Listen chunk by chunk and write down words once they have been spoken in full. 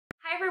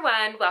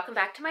everyone, welcome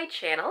back to my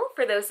channel.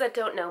 For those that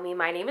don't know me,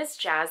 my name is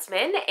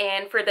Jasmine,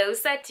 and for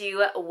those that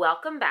do,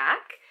 welcome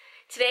back.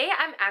 Today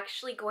I'm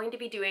actually going to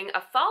be doing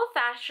a fall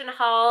fashion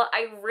haul.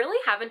 I really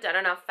haven't done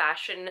enough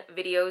fashion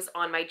videos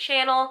on my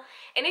channel,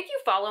 and if you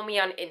follow me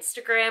on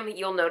Instagram,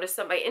 you'll notice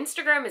that my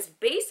Instagram is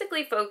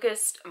basically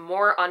focused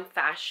more on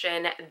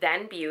fashion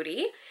than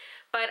beauty.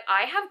 But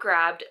I have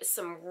grabbed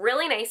some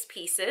really nice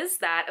pieces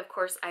that, of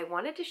course, I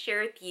wanted to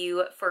share with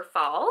you for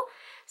fall.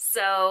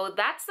 So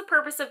that's the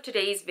purpose of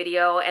today's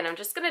video, and I'm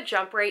just gonna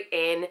jump right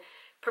in.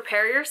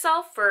 Prepare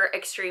yourself for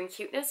extreme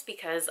cuteness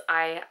because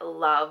I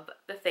love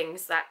the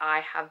things that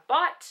I have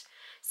bought.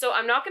 So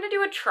I'm not gonna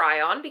do a try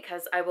on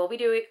because I will be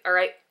doing,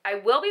 I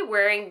will be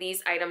wearing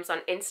these items on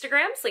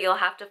Instagram, so you'll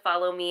have to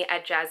follow me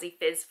at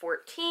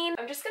JazzyFizz14.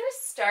 I'm just gonna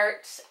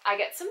start, I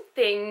get some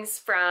things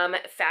from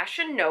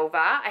Fashion Nova.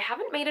 I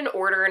haven't made an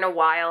order in a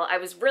while. I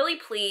was really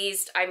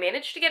pleased. I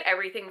managed to get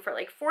everything for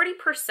like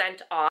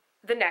 40% off.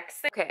 The next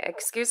thing, okay,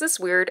 excuse this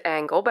weird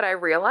angle, but I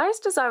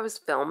realized as I was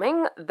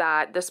filming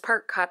that this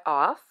part cut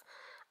off.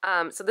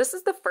 So this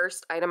is the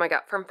first item I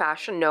got from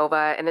Fashion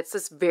Nova, and it's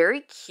this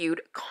very cute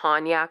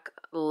cognac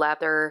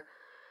leather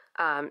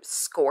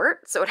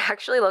skirt. So it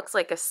actually looks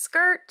like a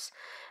skirt,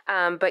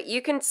 but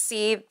you can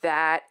see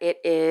that it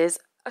is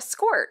a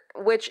skirt,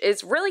 which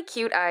is really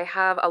cute. I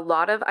have a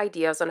lot of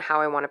ideas on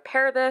how I want to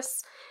pair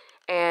this,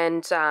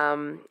 and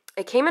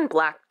it came in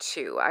black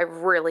too. I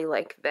really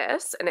like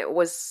this, and it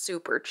was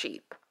super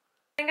cheap.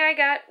 The thing I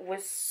got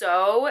was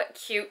so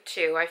cute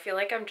too. I feel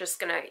like I'm just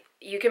gonna,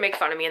 you can make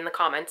fun of me in the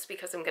comments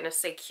because I'm gonna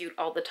say cute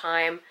all the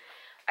time.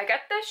 I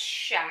got this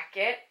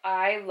shacket.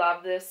 I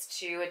love this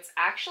too. It's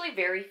actually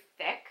very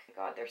thick.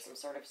 God, there's some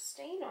sort of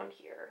stain on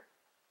here.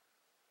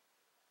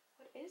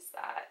 What is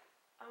that?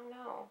 Oh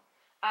no.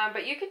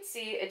 But you can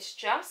see it's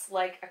just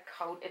like a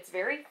coat. It's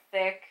very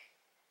thick.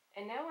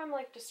 And now I'm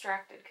like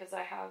distracted because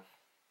I have,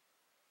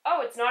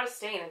 oh, it's not a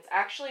stain. It's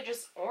actually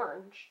just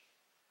orange.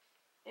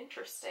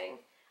 Interesting.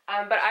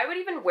 But I would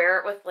even wear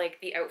it with like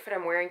the outfit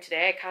I'm wearing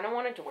today. I kind of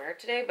wanted to wear it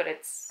today, but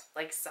it's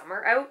like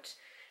summer out.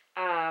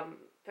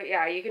 But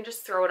yeah, you can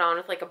just throw it on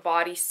with like a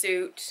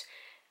bodysuit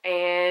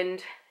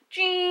and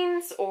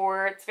jeans,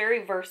 or it's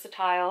very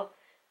versatile.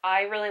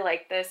 I really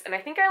like this, and I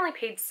think I only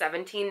paid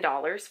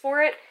 $17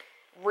 for it.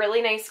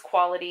 Really nice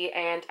quality,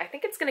 and I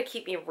think it's going to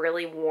keep me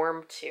really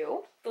warm too.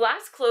 The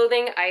last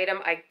clothing item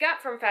I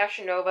got from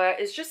Fashion Nova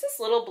is just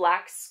this little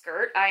black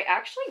skirt. I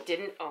actually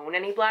didn't own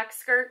any black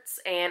skirts,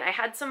 and I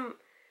had some,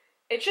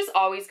 it's just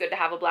always good to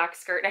have a black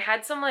skirt, and I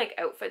had some like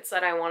outfits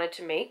that I wanted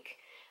to make.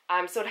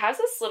 So it has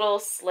this little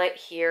slit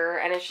here,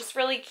 and it's just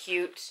really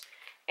cute,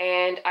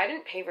 and I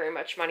didn't pay very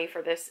much money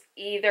for this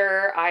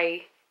either.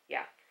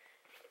 Yeah,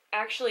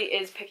 actually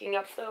is picking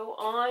up though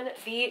on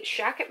the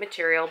shacket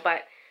material,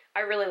 but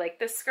I really like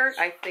this skirt.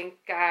 I think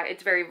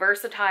it's very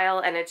versatile,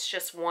 and it's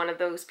just one of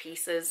those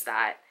pieces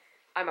that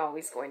I'm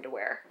always going to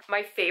wear.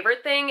 My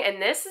favorite thing, and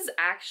this is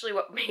actually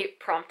what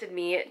prompted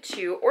me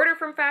to order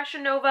from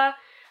Fashion Nova,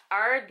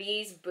 are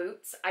these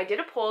boots. I did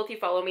a poll if you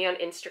follow me on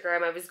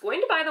Instagram. I was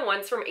going to buy the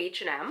ones from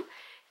H&M.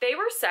 They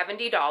were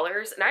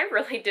 $70, and I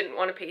really didn't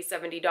want to pay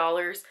 $70.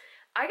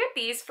 I got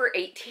these for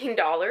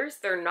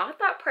 $18. They're not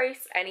that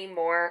price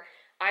anymore.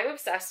 I'm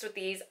obsessed with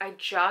these. I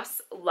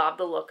just love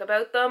the look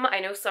about them.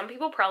 I know some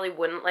people probably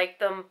wouldn't like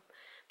them,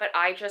 but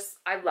I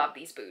love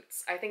these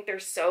boots. I think they're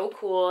so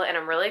cool, and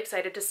I'm really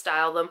excited to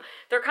style them.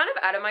 They're kind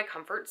of out of my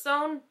comfort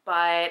zone,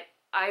 but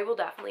I will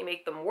definitely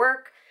make them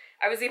work.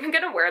 I was even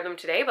gonna wear them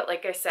today, but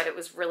like I said, it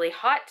was really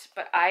hot,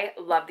 but I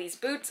love these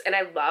boots, and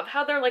I love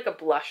how they're like a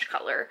blush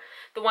color.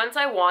 The ones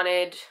I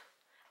wanted,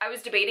 I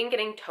was debating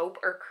getting taupe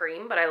or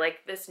cream, but I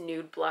like this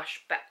nude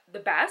blush the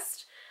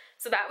best.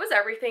 So that was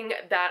everything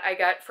that I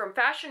got from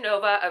Fashion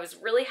Nova. I was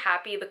really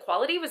happy. The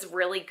quality was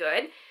really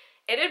good.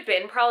 It had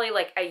been probably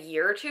like a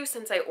year or two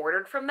since I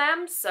ordered from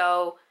them,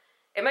 so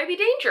it might be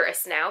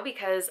dangerous now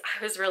because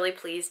I was really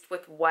pleased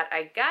with what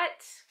I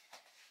got.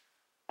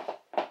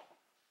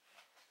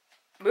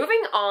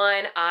 Moving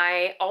on,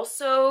 I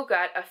also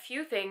got a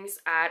few things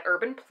at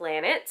Urban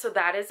Planet. So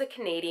that is a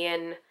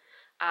Canadian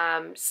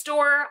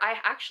store. I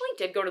actually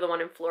did go to the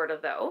one in Florida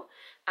though,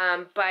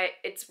 but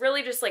it's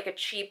really just like a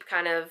cheap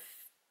kind of,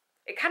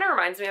 it kind of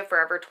reminds me of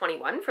Forever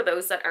 21 for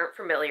those that aren't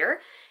familiar.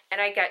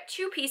 And I got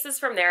two pieces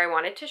from there I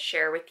wanted to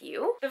share with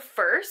you. The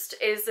first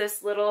is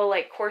this little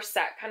like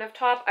corset kind of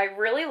top. I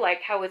really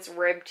like how it's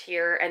ribbed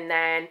here, and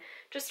then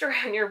just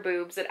around your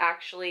boobs it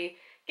actually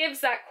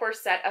gives that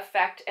corset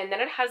effect, and then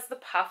it has the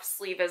puff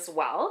sleeve as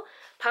well.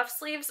 Puff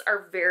sleeves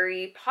are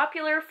very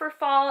popular for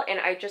fall, and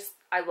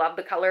I love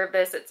the color of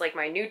this. It's like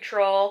my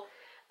neutral.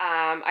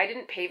 I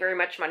didn't pay very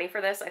much money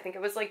for this. I think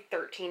it was like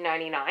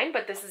 $13.99,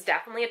 but this is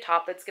definitely a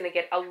top that's going to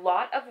get a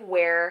lot of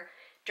wear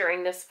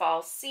during this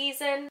fall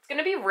season. It's going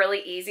to be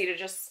really easy to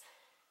just,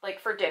 like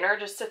for dinner,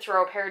 just to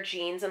throw a pair of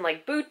jeans and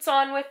like boots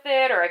on with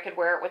it, or I could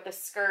wear it with a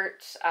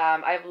skirt.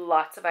 I have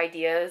lots of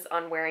ideas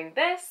on wearing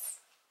this.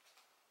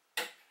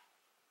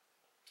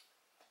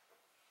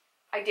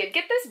 I did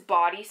get this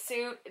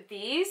bodysuit.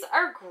 These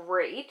are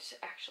great.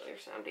 Actually,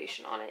 there's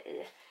foundation on it.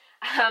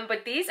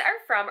 But these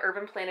are from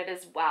Urban Planet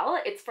as well.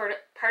 It's for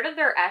part of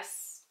their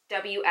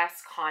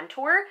SWS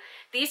contour.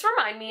 These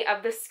remind me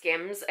of the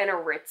Skims and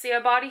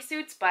Aritzia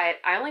bodysuits, but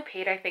I only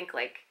paid, I think,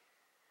 like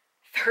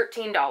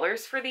 $13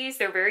 for these.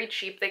 They're very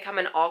cheap. They come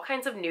in all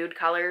kinds of nude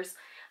colors.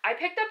 I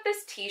picked up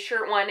this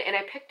t-shirt one, and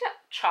I picked up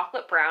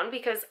chocolate brown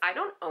because I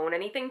don't own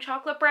anything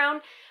chocolate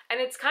brown, and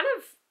it's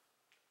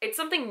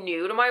something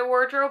new to my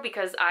wardrobe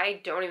because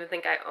I don't even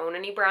think I own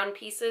any brown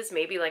pieces,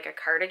 maybe like a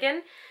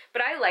cardigan,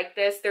 but I like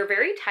this. They're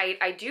very tight.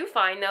 I do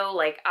find though,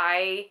 like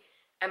I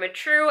am a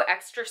true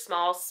extra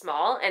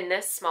small, and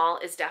this small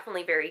is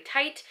definitely very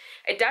tight.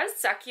 It does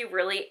suck you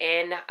really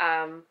in,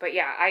 but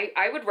yeah,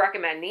 I would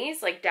recommend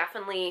these. Like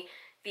definitely,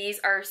 these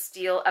are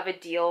steal of a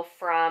deal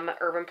from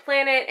Urban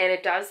Planet, and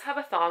it does have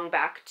a thong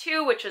back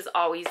too, which is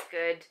always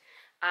good.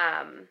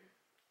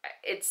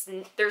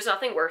 There's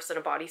nothing worse than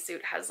a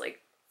bodysuit has like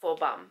full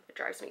bum. It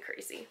drives me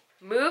crazy.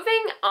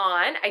 Moving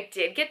on, I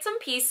did get some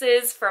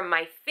pieces from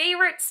my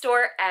favorite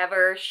store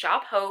ever,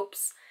 Shop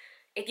Hope's.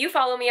 If you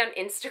follow me on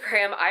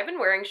Instagram, I've been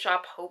wearing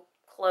Shop Hope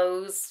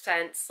clothes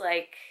since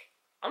like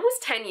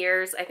almost 10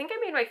 years. I think I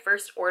made my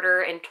first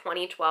order in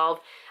 2012.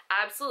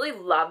 Absolutely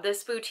love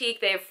this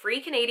boutique. They have free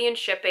Canadian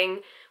shipping,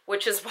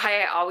 which is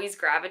why I always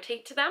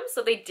gravitate to them.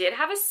 So they did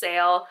have a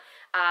sale,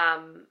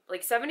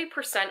 like 70%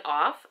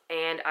 off,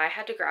 and I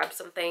had to grab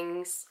some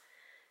things.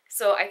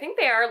 So I think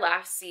they are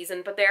last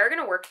season, but they are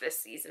going to work this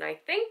season, I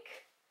think.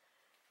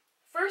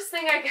 First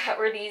thing I got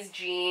were these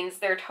jeans.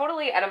 They're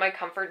totally out of my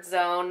comfort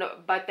zone,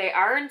 but they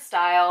are in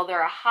style.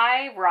 They're a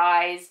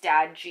high-rise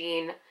dad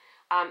jean.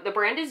 The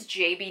brand is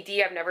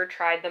JBD. I've never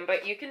tried them,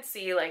 but you can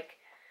see like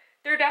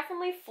they're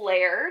definitely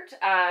flared,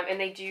 and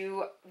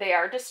they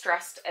are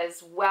distressed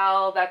as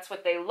well. That's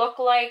what they look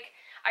like.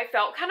 I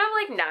felt kind of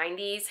like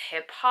 90s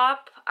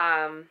hip-hop,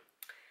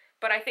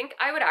 but I think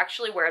I would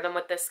actually wear them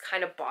with this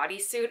kind of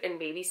bodysuit and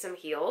maybe some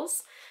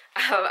heels.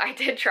 I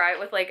did try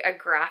it with like a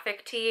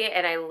graphic tee,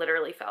 and I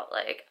literally felt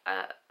like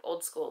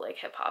old school like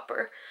hip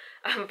hopper.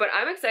 But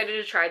I'm excited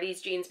to try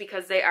these jeans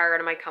because they are out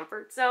of my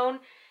comfort zone,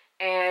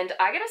 and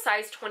I get a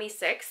size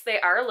 26. They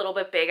are a little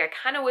bit big. I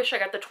kind of wish I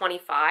got the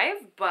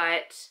 25,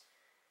 but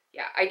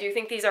yeah, I do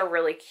think these are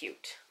really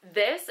cute.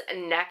 This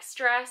next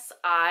dress,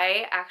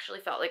 I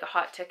actually felt like a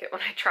hot ticket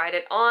when I tried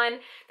it on.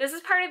 This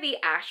is part of the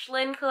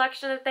Ashlyn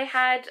collection that they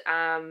had.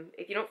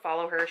 If you don't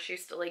follow her, she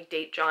used to like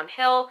date John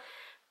Hill,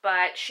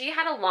 but she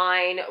had a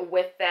line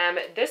with them.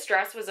 This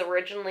dress was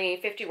originally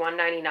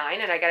 $51.99,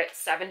 and I got it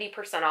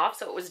 70% off,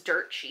 so it was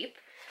dirt cheap.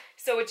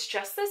 So it's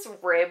just this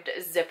ribbed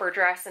zipper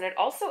dress, and it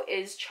also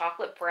is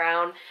chocolate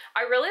brown.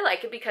 I really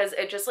like it because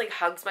it just like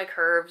hugs my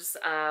curves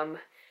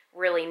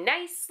really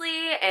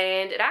nicely,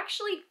 and it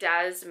actually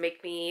does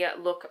make me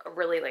look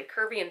really like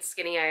curvy and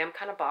skinny. I am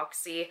kind of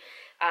boxy.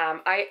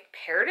 I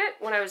paired it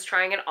when I was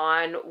trying it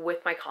on with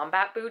my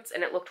combat boots,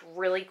 and it looked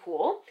really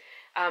cool.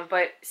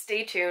 But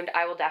stay tuned.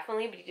 I will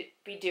definitely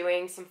be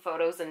doing some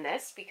photos in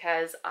this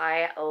because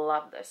I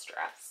love this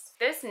dress.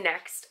 This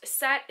next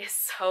set is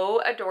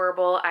so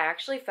adorable. I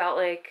actually felt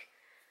like,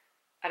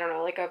 I don't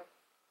know, like a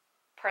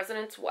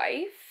president's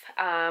wife,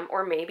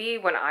 or maybe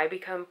when I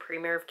become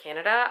Premier of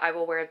Canada, I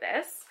will wear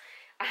this.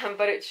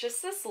 But it's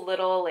just this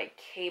little like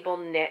cable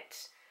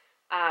knit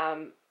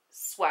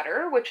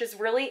sweater, which is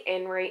really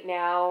in right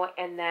now.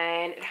 And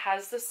then it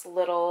has this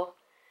little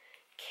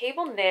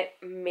cable knit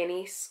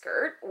mini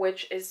skirt,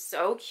 which is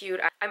so cute.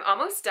 I'm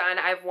almost done.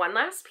 I have one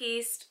last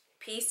piece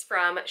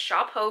from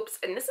Shop Hope's,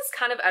 and this is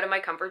kind of out of my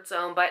comfort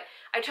zone, but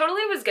I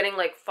totally was getting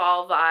like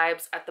fall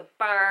vibes at the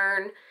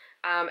barn.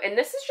 And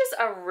this is just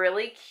a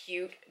really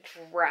cute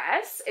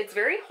dress. It's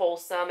very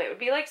wholesome. It would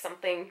be like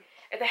something,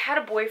 if I had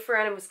a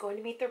boyfriend and was going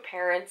to meet their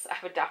parents, I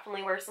would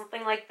definitely wear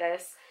something like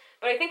this.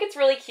 But I think it's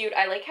really cute.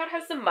 I like how it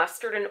has the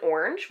mustard and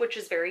orange, which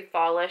is very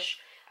fallish.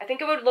 I think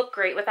it would look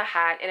great with a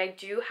hat, and I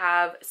do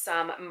have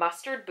some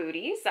mustard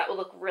booties that will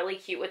look really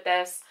cute with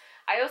this.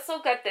 I also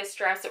got this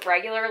dress. It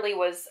regularly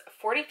was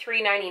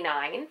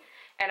 $43.99,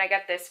 and I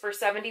got this for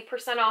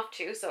 70% off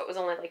too, so it was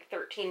only like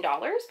 $13,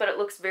 but it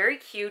looks very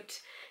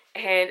cute,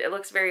 and it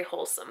looks very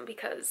wholesome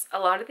because a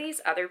lot of these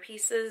other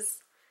pieces,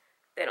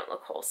 they don't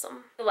look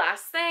wholesome. The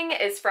last thing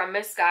is from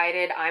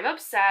Missguided. I'm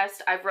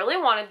obsessed. I've really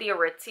wanted the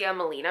Aritzia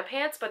Melina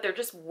pants, but they're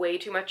just way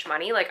too much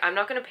money. Like, I'm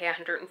not going to pay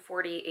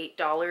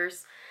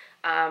 $148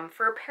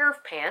 for a pair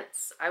of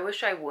pants. I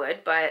wish I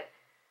would, but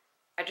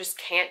I just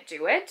can't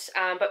do it.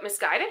 But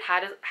Missguided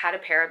had a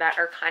pair that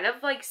are kind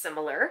of like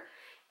similar.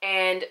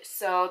 And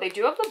so they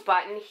do have the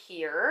button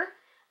here.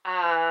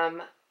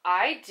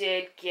 I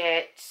did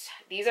get,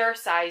 these are a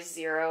size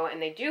 0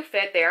 and they do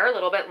fit. They are a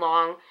little bit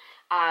long.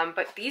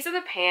 But these are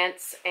the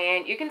pants,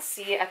 and you can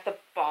see at the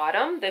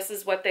bottom, this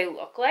is what they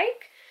look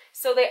like.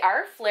 So they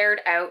are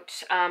flared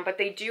out, but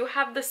they do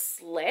have the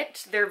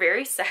slit. They're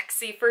very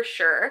sexy for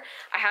sure.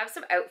 I have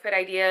some outfit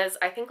ideas.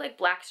 I think like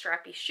black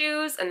strappy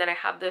shoes, and then I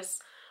have this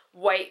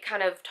white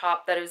kind of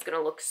top that is going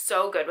to look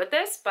so good with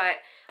this, but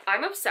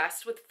I'm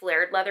obsessed with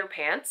flared leather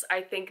pants.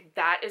 I think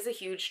that is a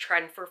huge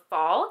trend for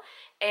fall,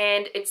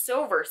 and it's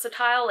so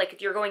versatile. Like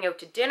if you're going out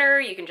to dinner,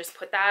 you can just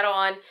put that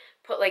on,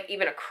 put like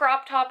even a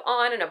crop top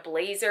on and a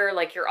blazer,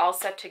 like you're all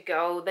set to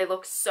go. They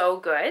look so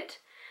good.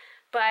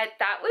 But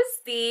that was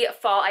the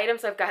fall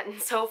items I've gotten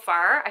so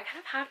far. I kind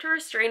of have to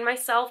restrain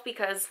myself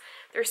because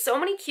there's so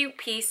many cute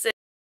pieces.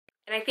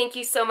 And I thank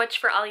you so much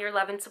for all your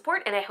love and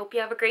support, and I hope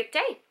you have a great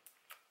day.